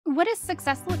What does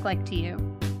success look like to you?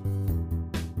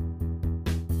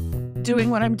 Doing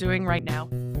what I'm doing right now.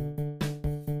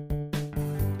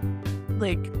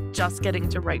 Like, just getting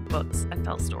to write books and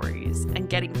tell stories and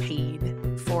getting paid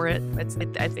for it.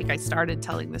 I think I started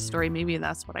telling this story, maybe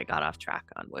that's what I got off track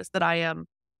on, was that I am,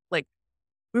 like,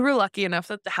 we were lucky enough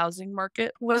that the housing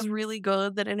market was really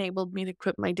good that enabled me to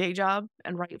quit my day job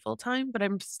and write full time, but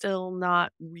I'm still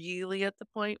not really at the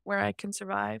point where I can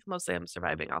survive. Mostly I'm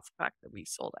surviving off the fact that we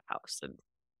sold a house and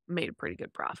made a pretty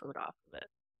good profit off of it.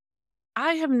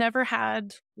 I have never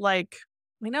had, like,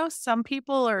 some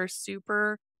people are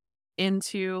super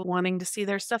into wanting to see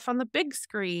their stuff on the big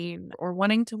screen or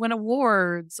wanting to win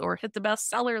awards or hit the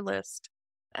bestseller list.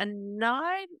 And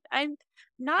I'm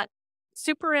not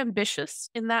super ambitious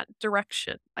in that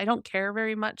direction. I don't care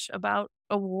very much about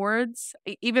awards.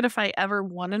 Even if I ever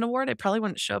won an award, I probably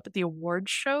wouldn't show up at the awards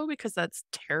show because that's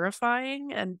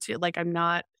terrifying. And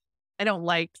I don't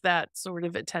like that sort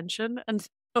of attention. And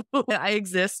I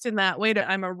exist in that way.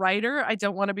 I'm a writer. I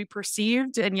don't want to be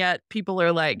perceived. And yet people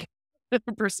are like,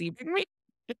 perceiving me.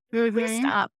 Please Mhm.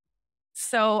 stop.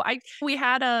 So we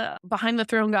had a Behind the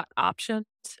Throne got optioned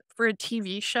for a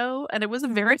TV show, and it was a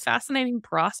very fascinating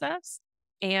process.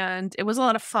 And it was a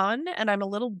lot of fun. And I'm a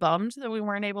little bummed that we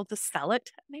weren't able to sell it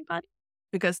to anybody.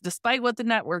 Because despite what the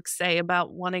networks say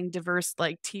about wanting diverse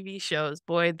like TV shows,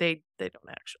 boy, they don't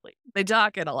actually. They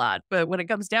talk it a lot. But when it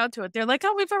comes down to it, they're like,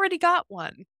 oh, we've already got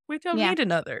one. We don't Yeah. need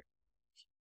another.